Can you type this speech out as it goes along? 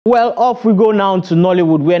Well, off we go now to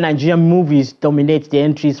Nollywood, where Nigerian movies dominate the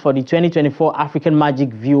entries for the 2024 African Magic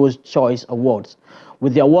Viewers' Choice Awards.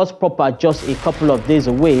 With the awards proper just a couple of days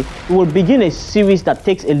away, we will begin a series that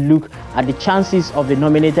takes a look at the chances of the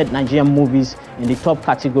nominated Nigerian movies in the top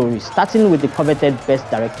categories, starting with the coveted Best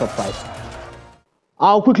Director prize.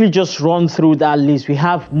 I'll quickly just run through that list. We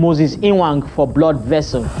have Moses Inwang for Blood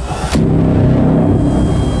Vessel.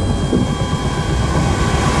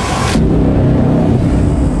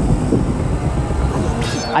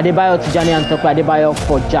 Adebayo Tijani and Toko Adebayo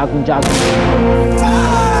for Jagun Jagun.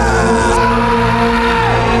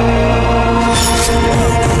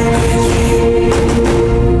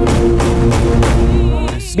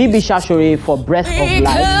 Bibi Shashore for Breath of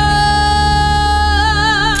Life.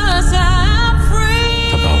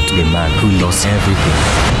 About a man who lost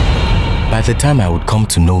everything. By the time I would come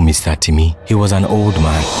to know Mr. Timi, he was an old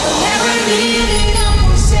man.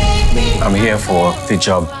 I'm here for the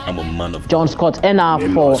job. I'm a man of John Scott Enna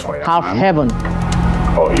for Half Heaven.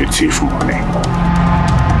 Oh, you thief money.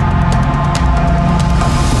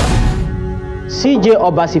 CJ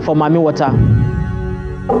Obasi for Mami Water.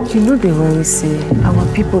 You know the way we say our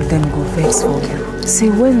people then go vex for you. Say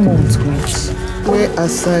when months reach. Where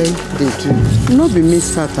aside they do. No be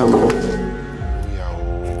miss Satan.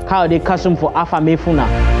 How they custom for Alpha Mefuna.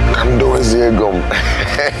 I'm doing Zegum.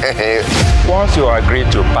 Once you agree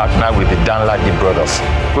to partner with the Danladi brothers,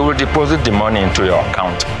 we will deposit the money into your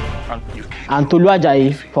account. And Tolu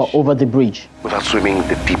Ajayi for Over the Bridge. Without swimming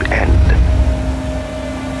the deep end.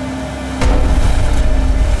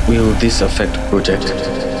 Will this affect the project?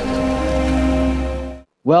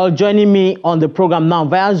 Well, joining me on the program now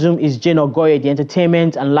via Zoom is Jane Ogoye, the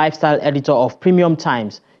entertainment and lifestyle editor of Premium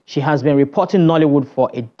Times. She has been reporting Nollywood for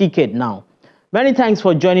a decade now. Many thanks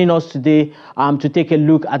for joining us today to take a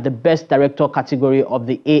look at the Best Director category of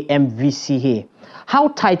the AMVCA. How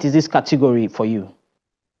tight is this category for you?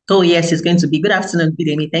 Oh, yes, it's going to be. Good afternoon,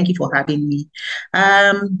 Bidemi. Thank you for having me.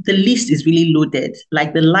 The list is really loaded.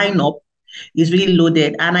 Like the lineup is really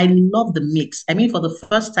loaded. And I love the mix. I mean, for the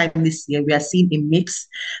first time this year, we are seeing a mix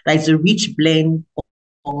that is a rich blend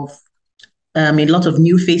of a lot of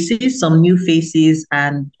new faces, some new faces,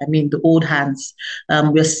 and I mean the old hands.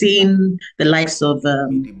 We're seeing the likes of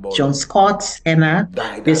John Scott, Enna.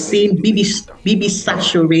 We're seeing Bibi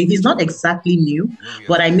Shashore. He's not exactly new,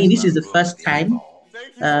 but I mean this is the first time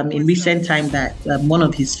in recent time that one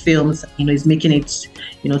of his films, is making it,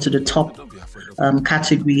 to the top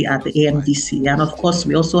category at the AMVCA. And of course,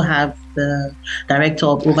 we also have the director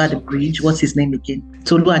of Over the Bridge. What's his name again?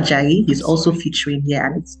 Tolu Ajayi. He's also featuring here,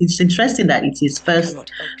 and it's interesting that it's his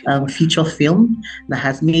first feature film that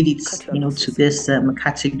has made it, to this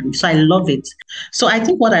category. So I love it. So I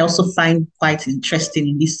think what I also find quite interesting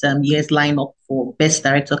in this year's lineup for Best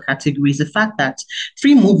Director category is the fact that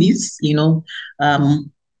 3 movies,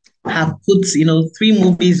 have put, 3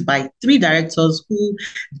 movies by 3 directors who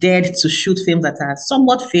dared to shoot films that are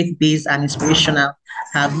somewhat faith-based and inspirational,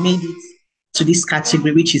 have made it to this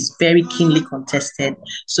category, which is very keenly contested.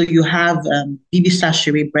 So you have Bibi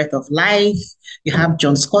Shashore, Breath of Life, you have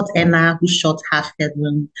John Scott Enna, who shot Half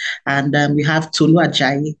Heaven, and we have Tolu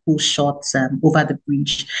Ajayi, who shot Over the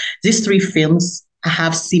Bridge. These 3 films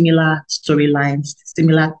have similar storylines,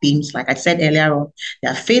 similar themes. Like I said earlier on, they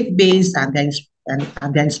are faith-based and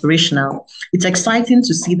they're inspirational. It's exciting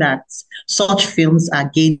to see that such films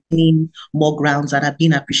are gaining more grounds and are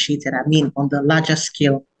being appreciated, on the larger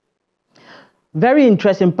scale. Very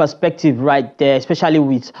interesting perspective right there, especially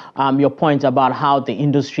with your point about how the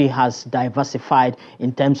industry has diversified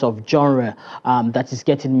in terms of genre that is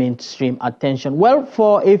getting mainstream attention. Well,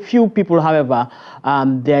 for a few people, however,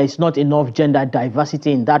 there is not enough gender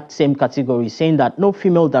diversity in that same category, saying that no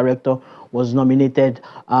female director was nominated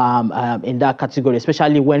in that category,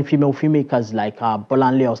 especially when female filmmakers like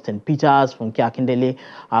Bolanle Austin Peters, Funke Akindele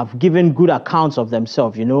have given good accounts of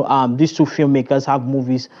themselves. These 2 filmmakers have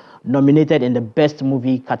movies nominated in the Best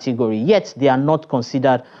Movie category, yet they are not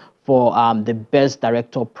considered for the Best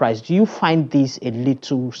Director prize. Do you find this a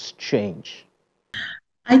little strange?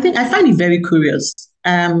 I find it very curious.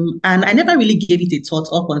 And I never really gave it a thought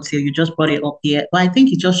up until you just brought it up here. But I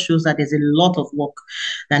think it just shows that there's a lot of work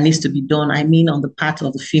that needs to be done. On the part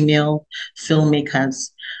of the female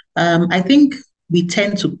filmmakers. I think we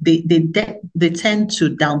tend to they tend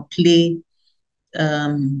to downplay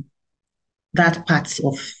that part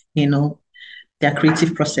of their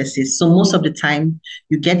creative processes. So most of the time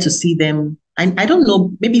you get to see them. I don't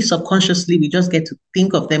know, maybe subconsciously we just get to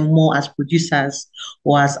think of them more as producers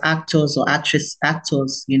or as actors or actors,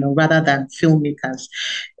 rather than filmmakers.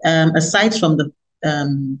 Aside from the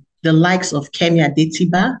the likes of Kemi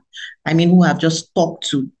Adetiba, I mean, who have just stuck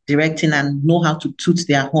to directing and know how to toot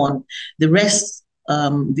their horn. The rest,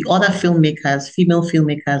 the other filmmakers, female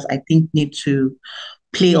filmmakers, I think need to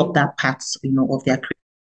play up that part, of their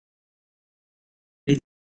creative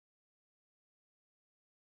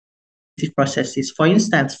processes. For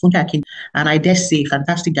instance, Funke Akin, and I dare say,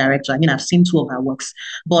 fantastic director. I mean, I've seen 2 of her works,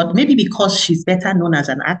 but maybe because she's better known as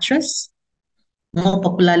an actress, more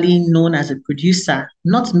popularly known as a producer,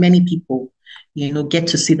 not many people, get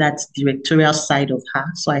to see that directorial side of her.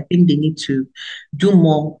 So I think they need to do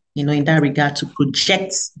more, in that regard to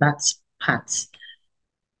project that part.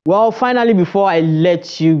 Well, finally, before I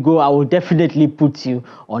let you go, I will definitely put you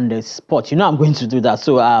on the spot. I'm going to do that,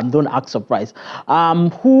 so don't act surprised.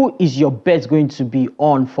 Who is your bet going to be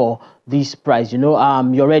on for this prize? You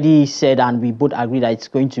already said, and we both agree that it's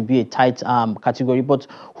going to be a tight category, but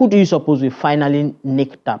who do you suppose will finally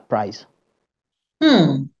nick that prize?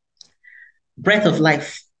 Breath of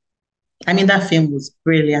Life. I mean, that film was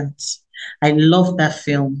brilliant. I love that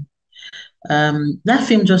film. That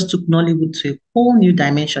film just took Nollywood to a whole new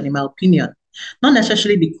dimension, in my opinion. Not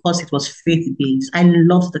necessarily because it was faith-based. I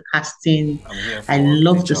love the casting. I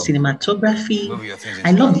love the cinematography.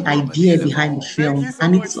 I love the idea behind the film.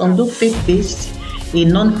 And it's, although faith-based, a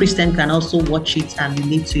non-Christian can also watch it and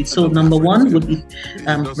relate to it. So number 1 would be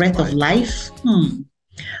Breath of Life.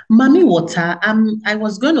 Mami Water, I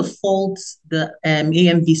was going to fault the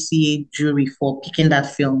AMVCA jury for picking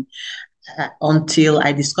that film until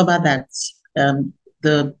I discovered that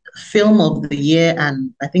the film of the year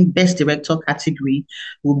and I think best director category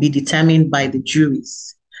will be determined by the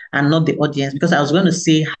juries and not the audience, because I was going to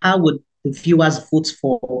say, how would the viewers vote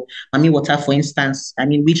for Mami Water, for instance, I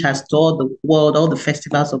mean, which has toured the world, all the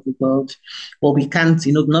festivals of the world, but we can't,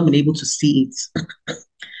 not been able to see it.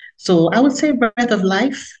 So I would say Breath of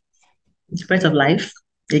Life, Breath of Life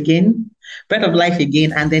again, Breath of Life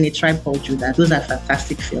again, and then A Tribe Called Judah. Those are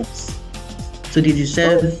fantastic films. So they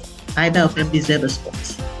deserve, either of them deserve a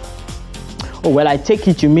spot. Oh, well, I take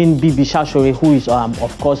it you mean Bibi Shashore, who is,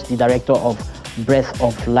 of course, the director of Breath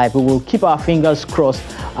of Life. We will keep our fingers crossed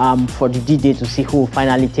for the D-Day to see who will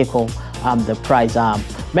finally take home the prize.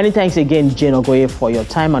 Many thanks again, Jane Ogoye, for your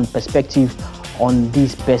time and perspective on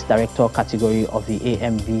this Best Director category of the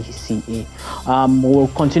AMVCA. We'll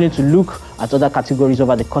continue to look at other categories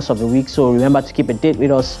over the course of the week, so remember to keep a date with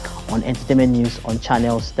us on Entertainment News on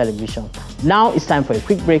Channels Television. Now it's time for a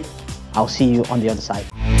quick break. I'll see you on the other side.